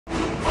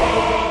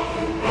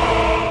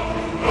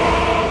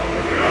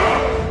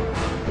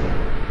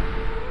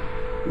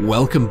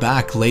Welcome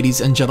back,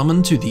 ladies and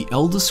gentlemen, to the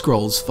Elder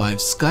Scrolls V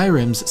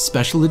Skyrim's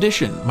Special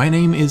Edition. My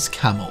name is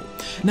Camel.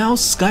 Now,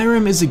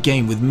 Skyrim is a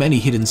game with many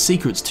hidden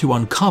secrets to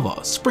uncover,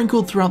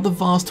 sprinkled throughout the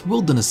vast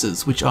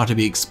wildernesses which are to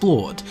be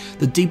explored,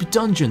 the deep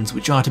dungeons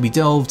which are to be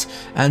delved,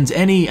 and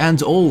any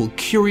and all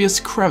curious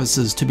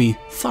crevices to be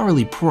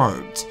thoroughly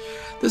probed.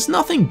 There's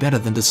nothing better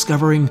than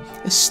discovering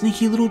a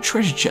sneaky little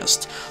treasure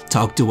chest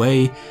tucked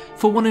away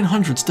for 1 in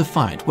hundreds to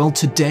find. Well,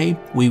 today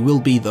we will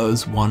be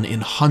those 1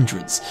 in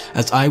hundreds,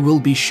 as I will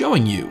be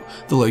showing you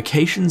the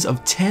locations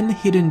of 10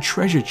 hidden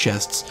treasure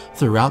chests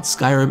throughout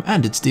Skyrim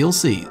and its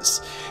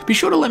DLCs. Be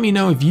sure to let me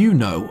know if you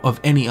know of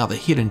any other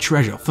hidden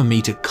treasure for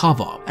me to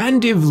cover.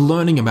 And if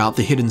learning about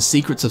the hidden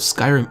secrets of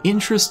Skyrim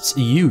interests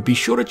you, be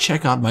sure to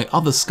check out my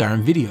other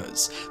Skyrim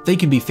videos. They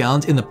can be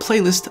found in the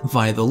playlist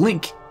via the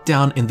link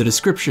down in the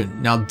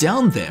description. Now,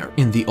 down there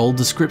in the old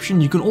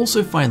description, you can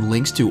also find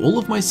links to all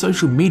of my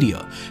social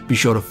media. Be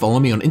sure to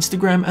follow me on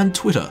Instagram and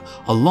Twitter,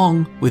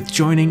 along with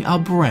joining our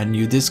brand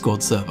new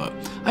Discord server.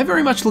 I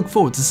very much look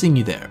forward to seeing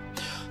you there.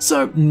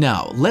 So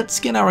now,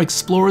 let's get our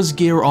explorer's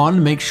gear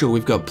on, make sure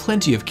we've got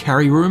plenty of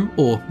carry room,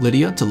 or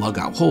Lydia to lug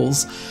our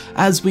hauls,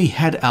 as we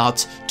head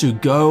out to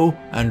go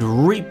and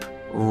reap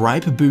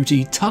ripe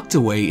booty tucked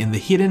away in the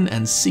hidden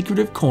and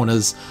secretive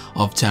corners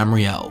of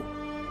Tamriel.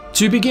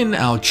 To begin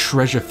our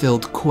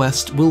treasure-filled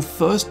quest, we'll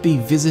first be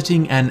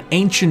visiting an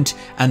ancient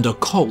and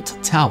occult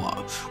tower,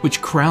 which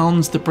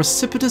crowns the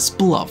precipitous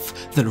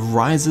bluff that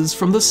rises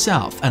from the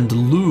south and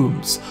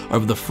looms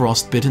over the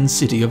frost-bitten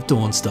city of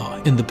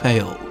Dawnstar in the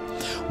Pale.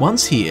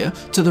 Once here,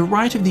 to the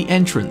right of the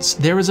entrance,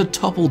 there is a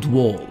toppled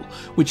wall,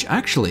 which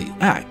actually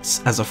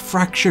acts as a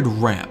fractured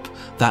ramp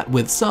that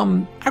with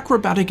some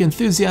acrobatic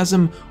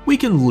enthusiasm we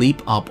can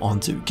leap up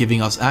onto,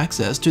 giving us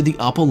access to the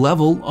upper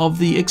level of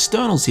the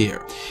externals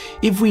here.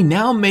 If we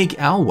now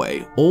make our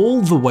way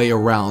all the way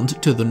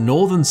around to the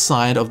northern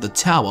side of the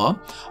tower,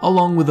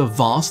 along with a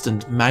vast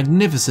and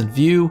magnificent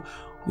view,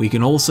 we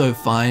can also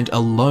find a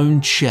lone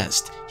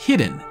chest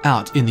hidden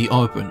out in the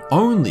open,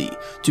 only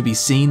to be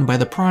seen by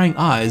the prying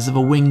eyes of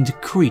a winged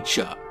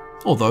creature,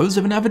 or those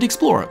of an avid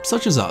explorer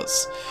such as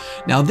us.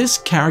 Now, this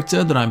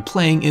character that I'm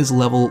playing is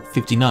level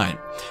 59.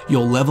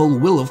 Your level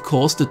will of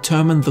course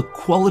determine the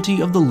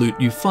quality of the loot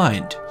you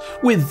find.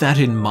 With that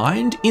in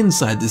mind,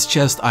 inside this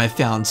chest I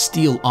found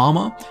steel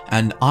armor,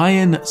 an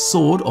iron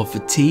sword of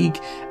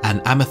fatigue,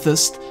 an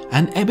amethyst,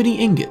 an ebony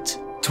ingot,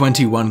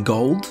 21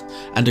 gold,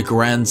 and a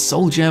grand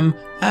soul gem,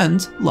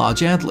 and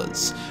large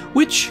antlers,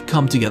 which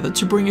come together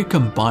to bring a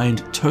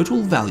combined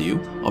total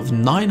value of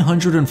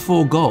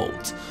 904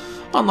 gold.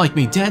 Unlike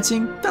me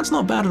dancing, that's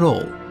not bad at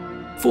all.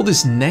 For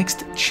this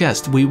next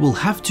chest, we will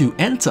have to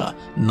enter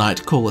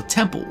Nightcaller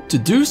Temple. To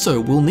do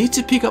so, we'll need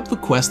to pick up the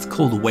quest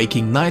called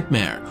Waking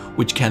Nightmare,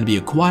 which can be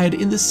acquired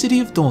in the city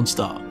of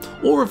Dawnstar.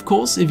 Or of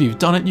course, if you've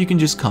done it, you can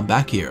just come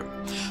back here.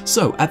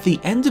 So at the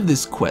end of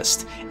this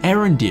quest,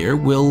 Arendir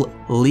will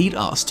lead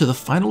us to the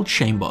final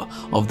chamber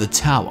of the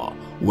tower,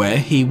 where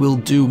he will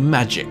do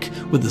magic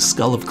with the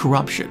Skull of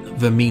Corruption,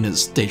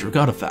 Vaemerina's Daedric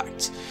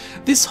artifact.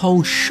 This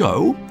whole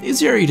show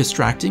is very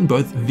distracting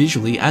both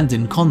visually and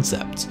in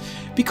concept.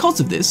 Because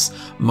of this,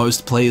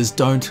 most players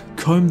don't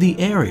comb the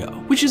area,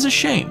 which is a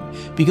shame,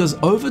 because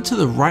over to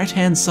the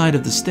right-hand side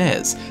of the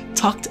stairs,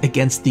 tucked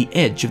against the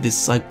edge of this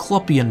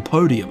cyclopean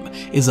podium,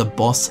 is a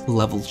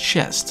boss-level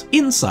chest.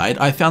 Inside,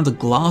 I found a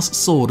glass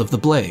sword of the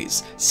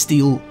blaze,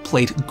 steel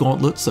plate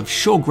gauntlets of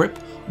sure grip,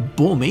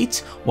 boar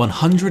meat,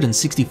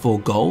 164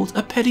 gold,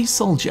 a petty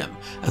soul gem,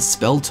 a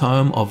spell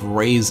tome of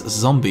Ray's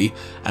Zombie,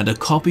 and a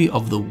copy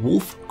of the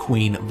Wolf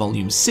Queen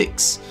Volume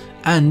 6,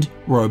 and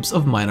robes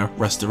of minor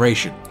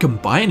restoration,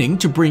 combining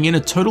to bring in a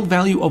total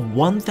value of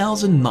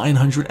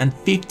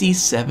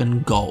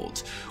 1,957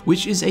 gold,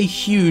 which is a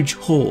huge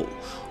haul.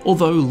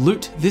 Although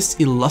loot this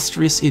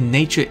illustrious in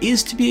nature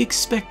is to be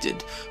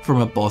expected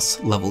from a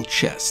boss-level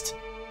chest.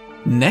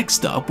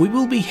 Next up, we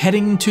will be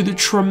heading to the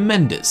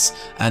tremendous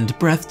and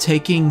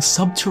breathtaking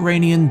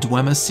subterranean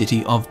Dwemer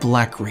city of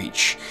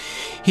Blackreach.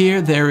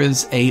 Here there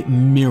is a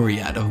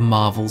myriad of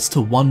marvels to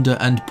wonder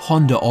and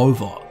ponder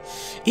over.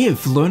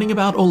 If learning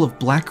about all of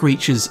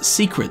Blackreach's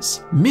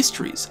secrets,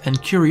 mysteries,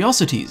 and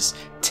curiosities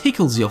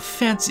tickles your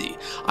fancy,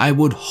 I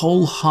would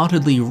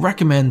wholeheartedly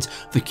recommend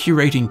the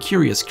Curating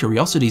Curious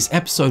Curiosities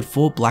episode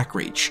for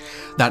Blackreach.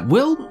 That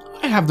will,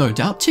 I have no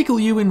doubt, tickle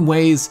you in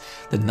ways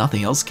that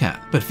nothing else can.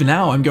 But for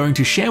now, I'm going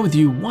to share with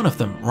you one of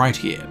them right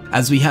here,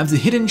 as we have the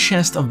hidden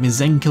chest of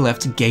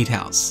Mzinchaleft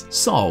Gatehouse.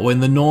 So, in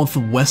the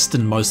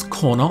northwesternmost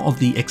corner of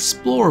the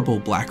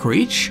explorable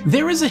Blackreach,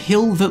 there is a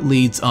hill that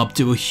leads up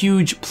to a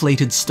huge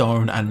plated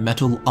stone and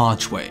metal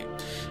archway,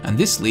 and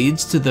this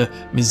leads to the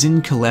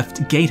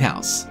Mzinchaleft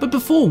Gatehouse. But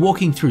before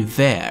walking through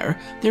there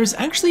is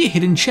actually a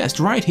hidden chest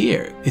right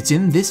here. It's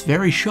in this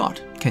very shot.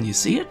 Can you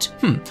see it?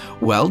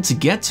 Well, to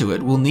get to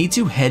it, we'll need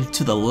to head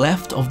to the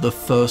left of the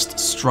first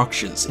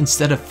structures,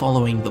 instead of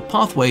following the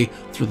pathway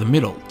through the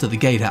middle to the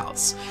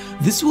gatehouse.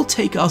 This will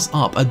take us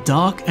up a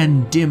dark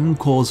and dim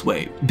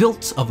causeway,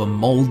 built of a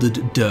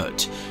molded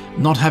dirt,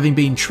 not having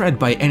been tread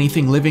by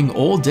anything living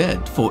or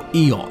dead for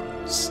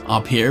eons. windows.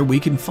 Up here we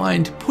can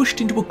find,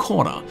 pushed into a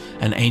corner,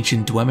 an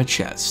ancient Dwemer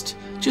chest,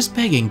 just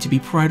begging to be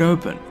pried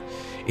open.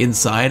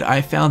 Inside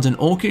I found an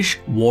orcish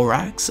war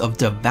axe of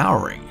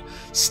devouring,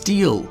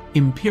 steel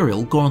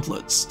imperial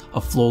gauntlets,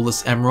 a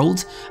flawless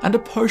emerald, and a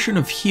potion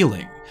of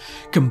healing,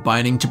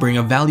 combining to bring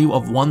a value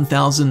of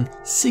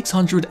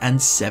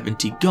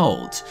 1,670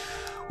 gold,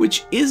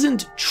 which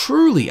isn't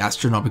truly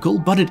astronomical,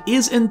 but it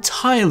is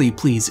entirely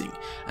pleasing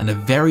and a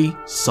very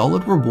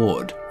solid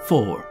reward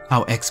for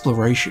our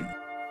exploration.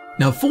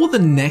 Now for the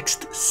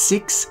next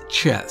 6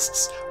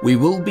 chests, we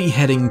will be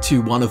heading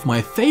to one of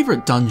my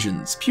favorite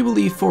dungeons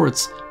purely for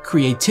its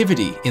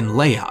creativity in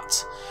layout,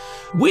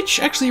 which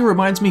actually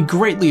reminds me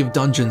greatly of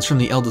dungeons from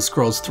the Elder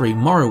Scrolls III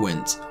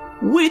Morrowind,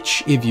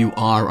 which, if you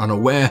are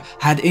unaware,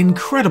 had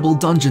incredible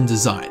dungeon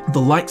design,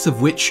 the likes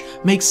of which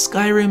makes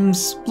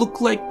Skyrim's look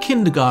like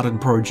kindergarten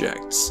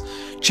projects.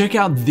 Check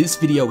out this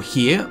video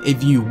here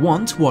if you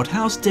want what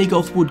House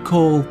Dagoth would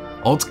call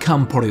Haute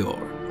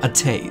Camporior, a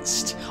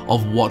taste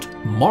of what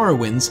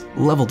Morrowind's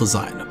level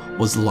design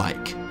was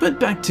like. But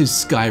back to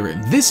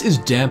Skyrim, this is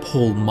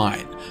Damphall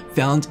Mine,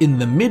 found in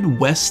the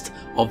midwest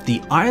of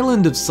the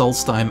island of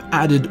Solstheim,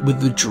 added with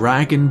the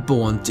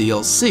Dragonborn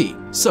DLC.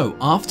 So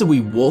after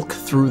we walk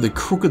through the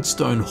crooked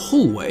stone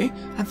hallway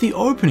at the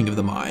opening of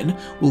the mine,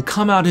 we'll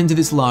come out into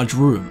this large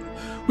room,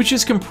 which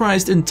is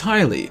comprised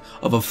entirely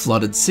of a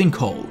flooded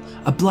sinkhole,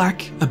 a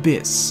black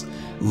abyss,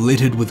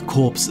 littered with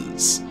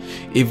corpses.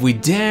 If we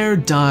dare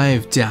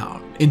dive down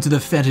into the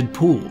fetid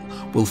pool,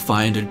 we'll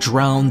find a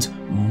drowned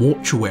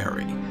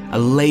mortuary, a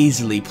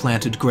lazily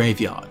planted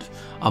graveyard.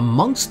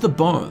 Amongst the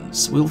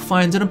bones, we'll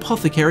find an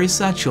apothecary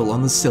satchel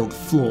on the silt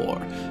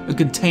floor, a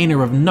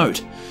container of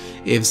note,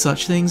 if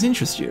such things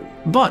interest you.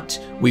 But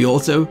we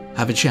also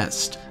have a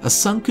chest, a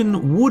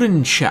sunken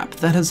wooden chap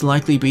that has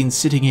likely been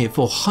sitting here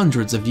for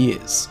hundreds of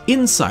years.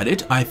 Inside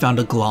it, I found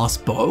a glass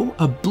bow,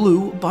 a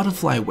blue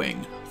butterfly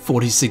wing,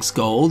 46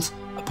 gold,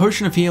 a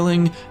potion of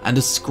healing, and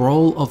a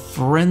scroll of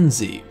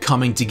frenzy,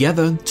 coming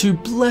together to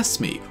bless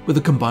me with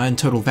a combined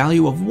total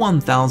value of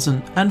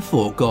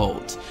 1,004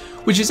 gold,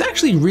 which is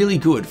actually really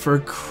good for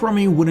a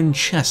crummy wooden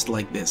chest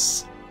like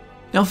this.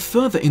 Now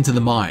further into the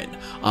mine,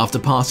 after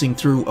passing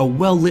through a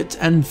well-lit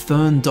and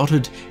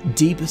fern-dotted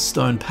deep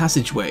stone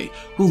passageway,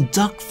 we'll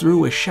duck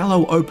through a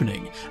shallow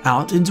opening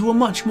out into a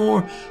much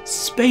more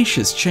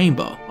spacious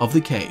chamber of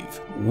the cave,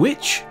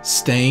 which,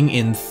 staying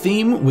in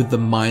theme with the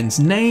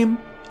mine's name,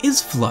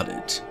 is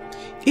flooded.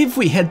 If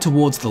we head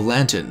towards the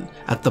lantern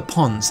at the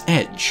pond's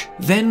edge,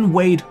 then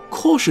wade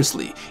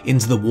cautiously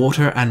into the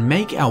water and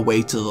make our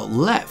way to the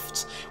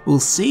left, we'll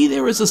see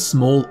there is a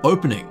small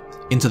opening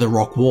into the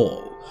rock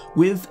wall,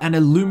 with an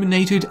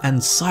illuminated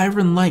and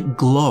siren-like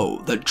glow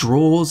that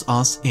draws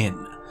us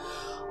in.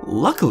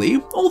 Luckily,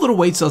 all that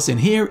awaits us in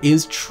here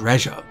is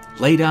treasure,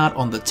 laid out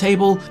on the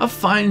table, a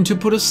find to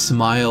put a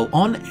smile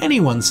on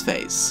anyone's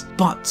face.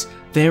 But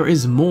there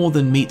is more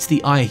than meets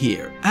the eye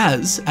here,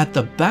 as at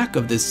the back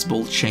of this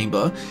small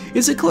chamber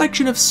is a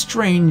collection of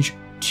strange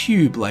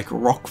tube-like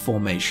rock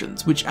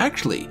formations which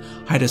actually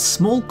hide a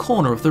small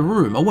corner of the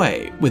room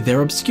away, with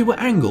their obscure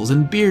angles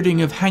and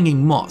bearding of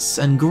hanging moss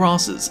and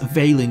grasses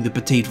veiling the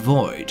petite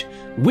void,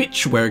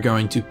 which we're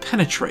going to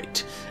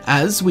penetrate.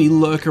 As we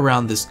lurk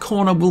around this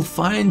corner, we'll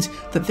find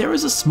that there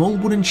is a small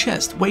wooden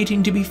chest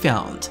waiting to be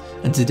found,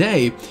 and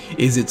today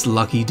is its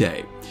lucky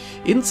day.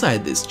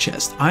 Inside this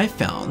chest, I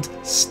found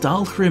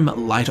Stalhrim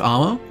light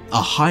armor,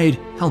 a hide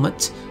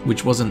helmet,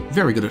 which wasn't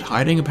very good at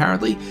hiding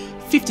apparently,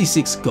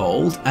 56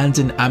 gold, and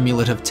an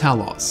amulet of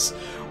Talos,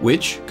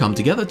 which come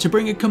together to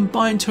bring a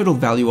combined total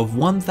value of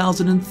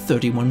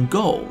 1,031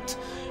 gold,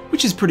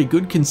 which is pretty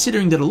good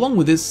considering that along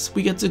with this,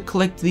 we get to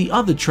collect the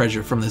other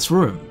treasure from this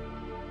room.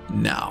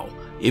 Now,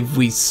 if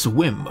we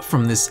swim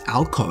from this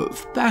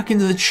alcove back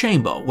into the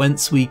chamber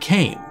whence we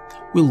came,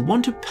 we'll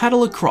want to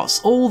paddle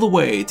across all the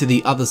way to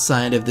the other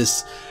side of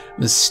this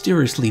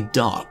mysteriously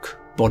dark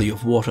body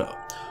of water,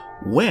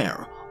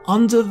 where,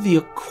 under the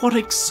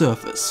aquatic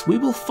surface, we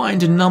will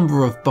find a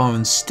number of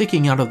bones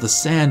sticking out of the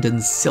sand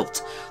and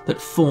silt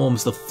that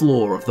forms the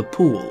floor of the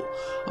pool.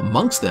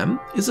 Amongst them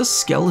is a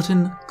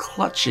skeleton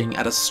clutching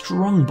at a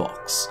strong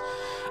box.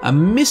 A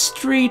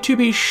mystery to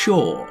be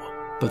sure,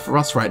 but for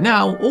us right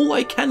now, all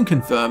I can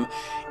confirm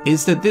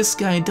is that this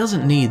guy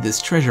doesn't need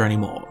this treasure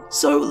anymore.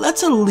 So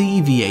let's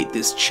alleviate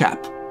this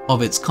chap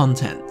of its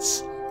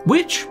contents,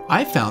 which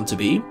I found to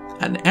be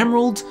an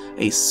emerald,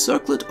 a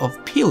circlet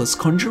of peerless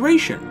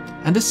conjuration,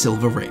 and a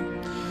silver ring,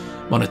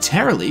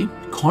 monetarily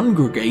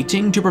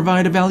congregating to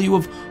provide a value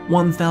of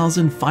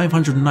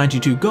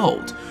 1,592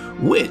 gold,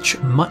 which,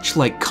 much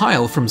like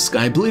Kyle from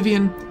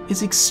Skyblivion,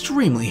 is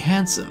extremely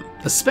handsome,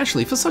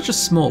 especially for such a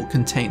small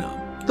container.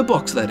 The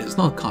box, that is,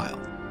 not Kyle.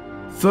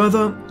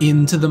 Further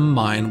into the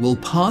mine, we'll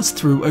pass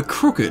through a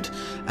crooked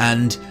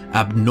and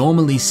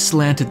abnormally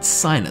slanted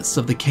sinus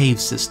of the cave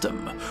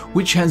system,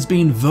 which has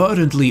been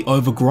verdantly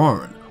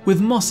overgrown with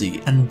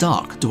mossy and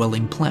dark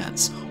dwelling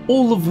plants,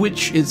 all of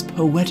which is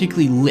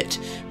poetically lit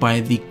by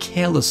the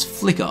careless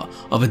flicker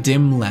of a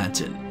dim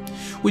lantern.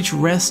 which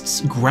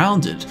rests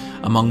grounded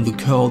among the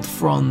curled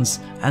fronds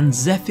and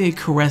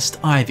zephyr-caressed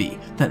ivy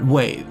that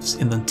waves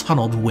in the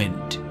tunneled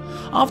wind.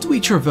 After we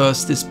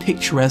traverse this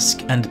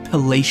picturesque and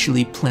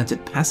palatially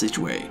planted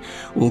passageway,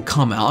 we'll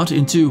come out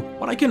into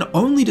what I can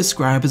only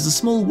describe as a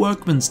small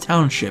workman's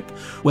township,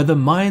 where the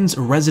mine's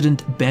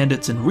resident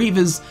bandits and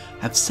reavers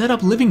have set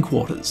up living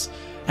quarters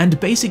and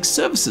basic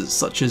services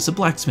such as a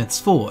blacksmith's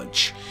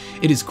forge.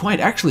 It is quite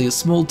actually a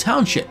small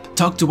township,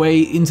 tucked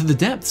away into the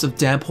depths of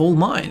Damphall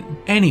mine.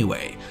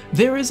 Anyway,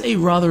 there is a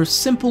rather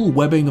simple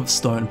webbing of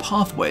stone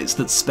pathways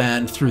that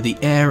span through the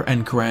air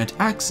and grant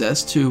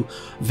access to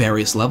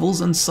various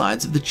levels and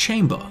sides of the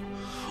chamber.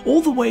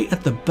 All the way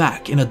at the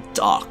back in a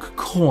dark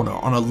corner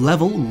on a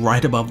level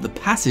right above the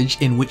passage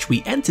in which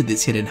we entered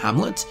this hidden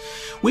hamlet,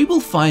 we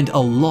will find a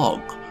log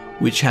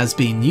which has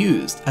been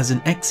used as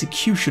an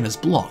executioner's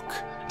block,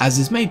 as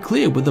is made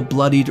clear with the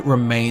bloodied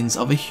remains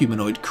of a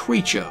humanoid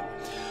creature.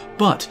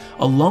 But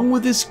along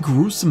with this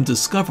gruesome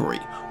discovery,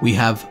 we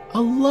have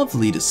a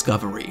lovely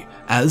discovery,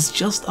 as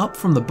just up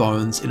from the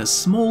bones in a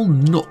small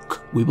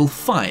nook we will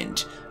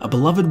find a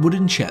beloved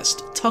wooden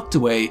chest tucked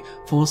away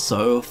for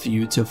so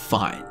few to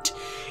find.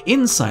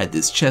 Inside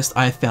this chest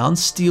I found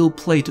steel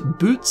plate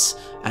boots,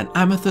 an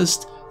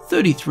amethyst,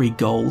 33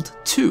 gold,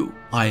 2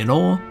 iron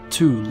ore,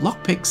 2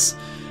 lockpicks,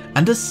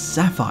 and a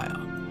sapphire,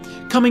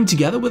 coming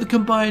together with a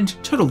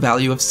combined total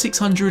value of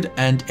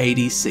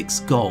 686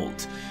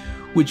 gold,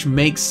 which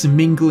makes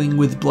mingling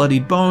with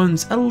bloodied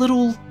bones a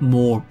little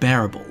more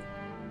bearable.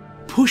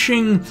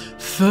 Pushing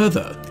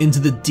further into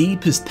the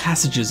deepest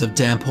passages of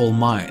Damphall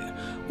mine,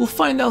 we'll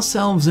find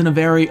ourselves in a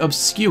very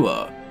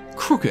obscure,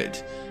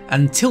 crooked,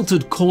 and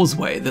tilted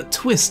causeway that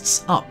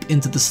twists up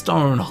into the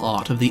stone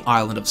heart of the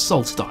island of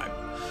Solstheim,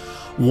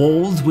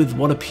 walled with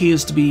what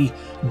appears to be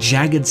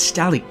jagged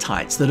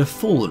stalactites that have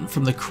fallen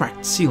from the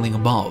cracked ceiling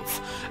above,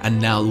 and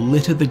now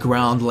litter the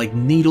ground like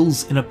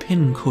needles in a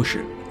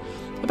pincushion.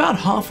 About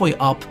halfway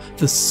up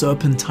the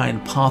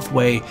serpentine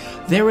pathway,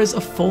 there is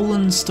a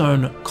fallen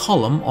stone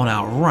column on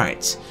our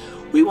right.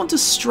 We want to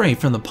stray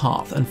from the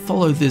path and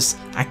follow this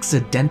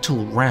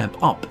accidental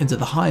ramp up into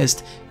the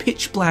highest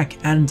pitch-black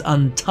and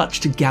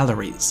untouched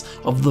galleries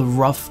of the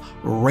rough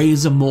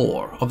razor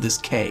moor of this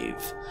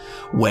cave,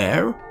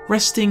 where,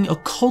 resting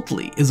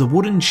occultly, is a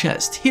wooden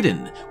chest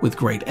hidden with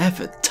great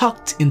effort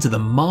tucked into the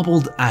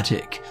marbled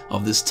attic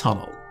of this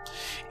tunnel,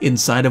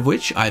 inside of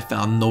which I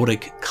found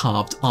Nordic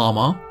carved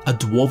armor, a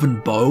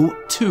dwarven bow,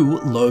 2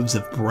 loaves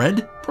of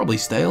bread, probably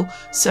stale,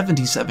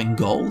 77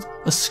 gold,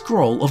 a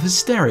scroll of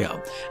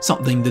hysteria,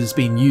 something that has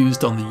been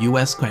used on the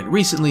US quite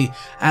recently,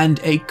 and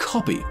a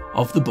copy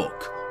of the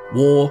book,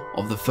 War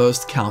of the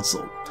First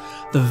Council,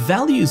 the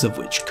values of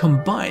which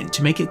combine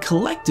to make a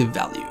collective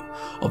value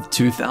of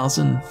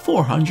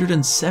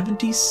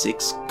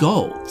 2,476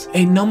 gold,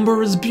 a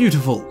number as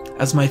beautiful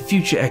as my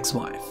future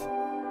ex-wife.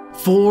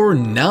 For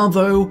now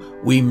though,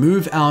 we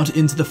move out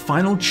into the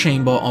final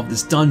chamber of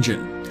this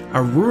dungeon,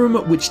 a room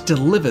which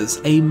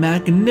delivers a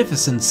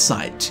magnificent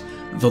sight,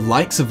 the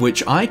likes of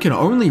which I can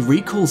only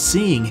recall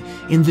seeing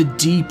in the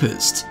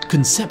deepest,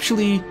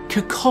 conceptually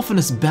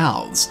cacophonous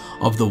bowels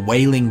of the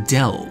Wailing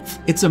Delve.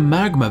 It's a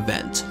magma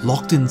vent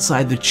locked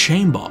inside the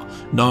chamber,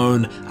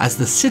 known as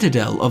the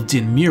Citadel of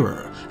Din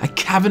Mirror, a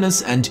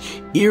cavernous and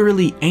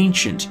eerily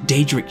ancient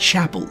Daedric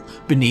chapel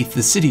beneath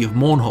the city of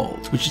Maw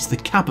Hoard, which is the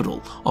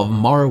capital of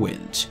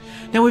Morrowind.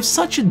 Now, if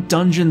such a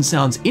dungeon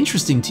sounds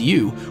interesting to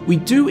you, we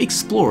do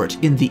explore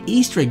it in the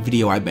Easter egg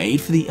video I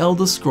made for the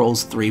Elder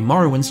Scrolls 3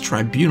 Morrowind's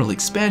Tribunal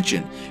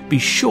expansion. Be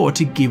sure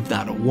to give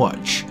that a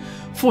watch.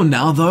 For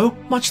now though,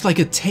 much like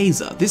a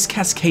taser, this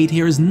cascade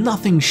here is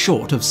nothing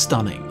short of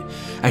stunning.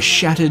 A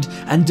shattered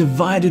and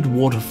divided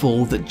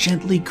waterfall that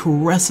gently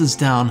caresses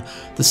down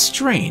the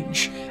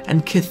strange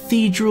and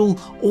cathedral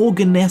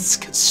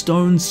organesque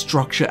stone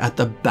structure at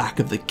the back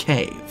of the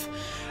cave.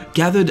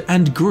 Gathered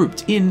and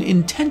grouped in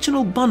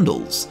intentional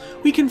bundles,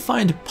 we can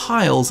find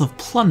piles of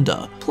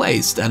plunder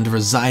placed and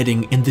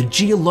residing in the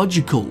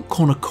geological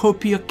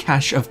Cornucopia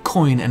cache of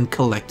coin and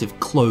collective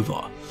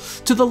clover.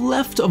 To the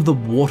left of the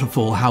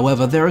waterfall,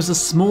 however, there is a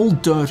small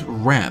dirt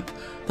ramp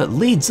that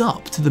leads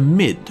up to the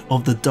mid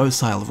of the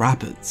docile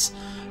rapids.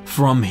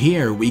 From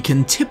here we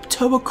can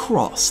tiptoe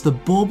across the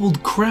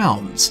baubled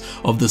crowns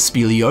of the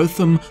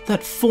speleothum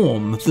that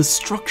form the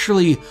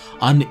structurally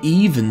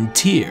uneven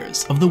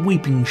tiers of the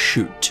Weeping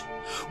Chute.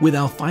 With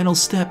our final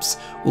steps,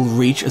 we'll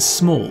reach a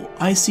small,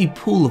 icy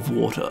pool of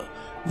water.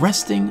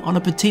 Resting on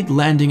a petite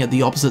landing at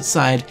the opposite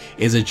side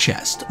is a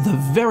chest, the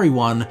very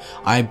one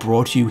I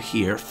brought you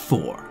here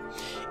for.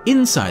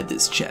 Inside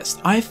this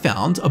chest, I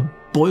found a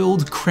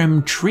boiled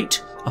creme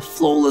treat, a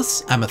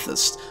flawless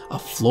amethyst, a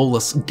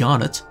flawless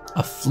garnet,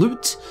 a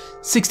flute,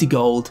 60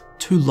 gold,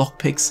 2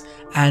 lockpicks,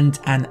 and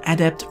an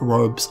adept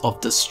robes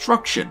of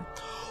destruction.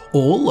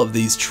 All of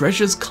these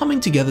treasures coming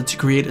together to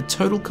create a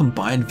total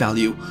combined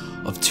value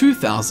of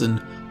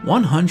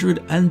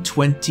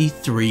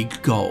 2,123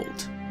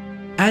 gold.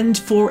 And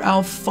for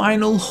our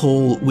final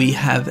haul, we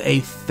have a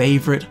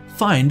favorite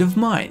find of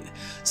mine,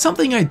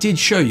 something I did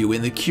show you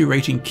in the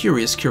Curating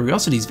Curious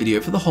Curiosities video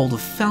for the Hold of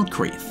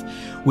Falkreath,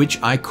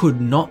 which I could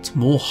not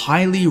more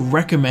highly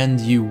recommend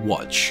you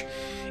watch.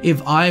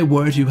 If I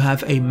were to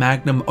have a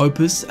magnum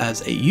opus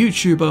as a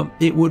YouTuber,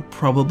 it would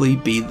probably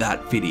be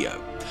that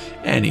video.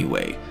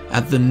 Anyway,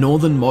 at the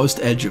northernmost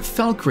edge of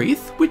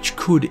Falkreath, which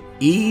could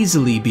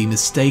easily be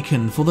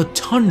mistaken for the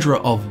tundra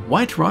of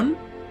Whiterun,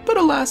 but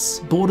alas,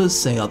 borders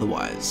say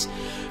otherwise.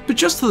 But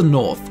just to the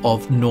north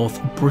of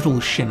North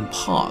Brittleshin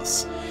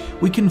Pass,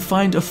 we can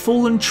find a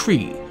fallen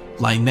tree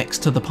lying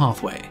next to the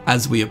pathway.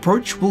 As we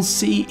approach, we'll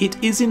see it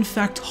is in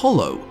fact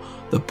hollow,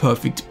 the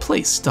perfect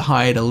place to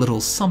hide a little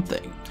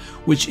something,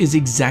 which is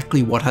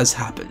exactly what has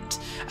happened,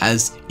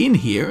 as in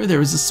here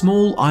there is a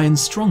small iron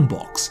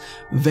strongbox,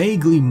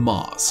 vaguely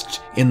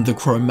masked in the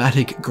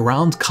chromatic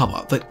ground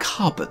cover that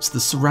carpets the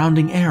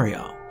surrounding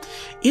area.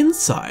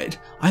 Inside,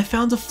 I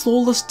found a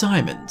flawless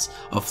diamond,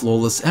 a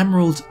flawless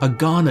emerald, a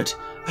garnet,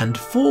 and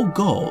 4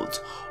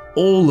 gold,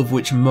 all of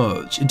which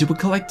merge into a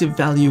collective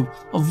value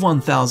of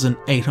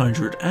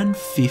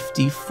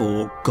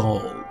 1,854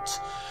 gold.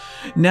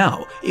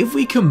 Now, if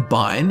we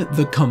combine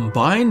the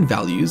combined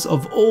values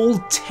of all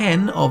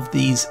 10 of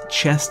these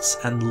chests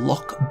and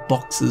lock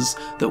boxes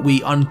that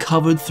we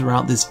uncovered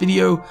throughout this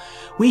video,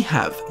 we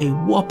have a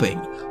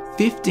whopping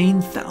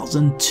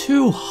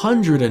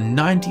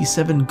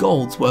 15,297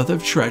 golds worth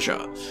of treasure.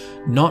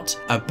 Not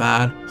a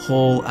bad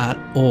haul at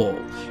all.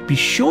 Be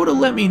sure to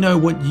let me know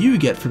what you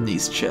get from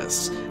these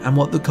chests and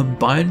what the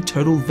combined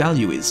total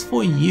value is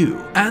for you.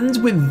 And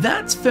with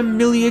that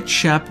familiar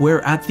chap,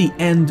 we're at the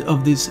end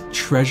of this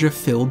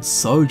treasure-filled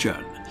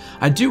sojourn.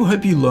 I do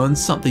hope you learned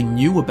something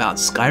new about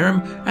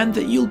Skyrim and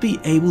that you'll be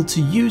able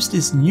to use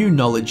this new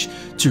knowledge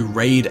to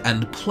raid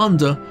and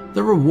plunder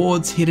the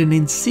rewards hidden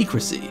in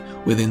secrecy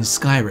within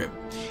Skyrim.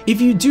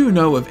 If you do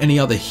know of any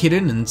other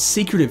hidden and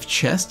secretive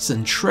chests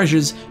and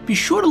treasures, be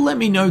sure to let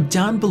me know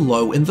down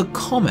below in the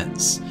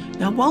comments.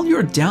 Now while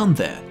you're down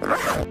there,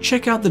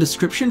 check out the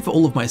description for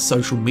all of my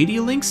social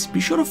media links. Be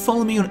sure to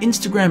follow me on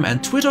Instagram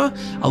and Twitter,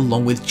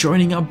 along with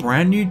joining our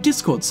brand new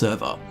Discord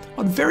server.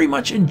 I'd very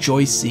much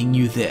enjoy seeing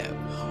you there.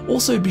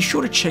 Also be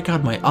sure to check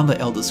out my other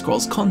Elder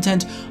Scrolls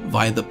content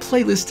via the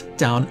playlist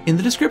down in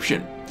the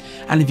description.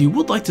 And if you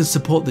would like to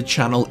support the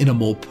channel in a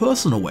more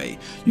personal way,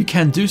 you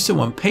can do so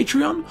on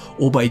Patreon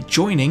or by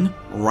joining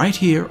right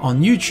here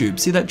on YouTube.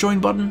 See that join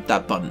button?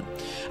 That button.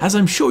 As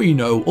I'm sure you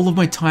know, all of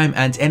my time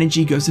and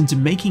energy goes into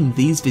making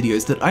these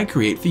videos that I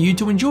create for you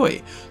to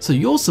enjoy, so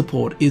your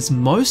support is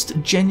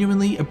most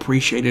genuinely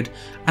appreciated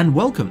and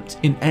welcomed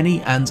in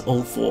any and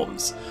all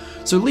forms.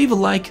 So leave a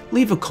like,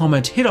 leave a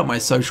comment, hit up my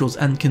socials,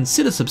 and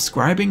consider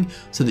subscribing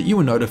so that you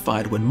are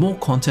notified when more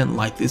content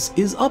like this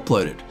is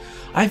uploaded.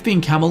 I've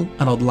been Camel,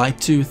 and I'd like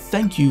to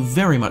thank you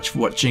very much for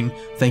watching,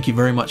 thank you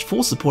very much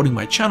for supporting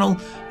my channel,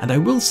 and I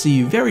will see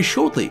you very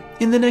shortly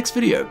in the next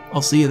video.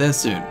 I'll see you there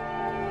soon.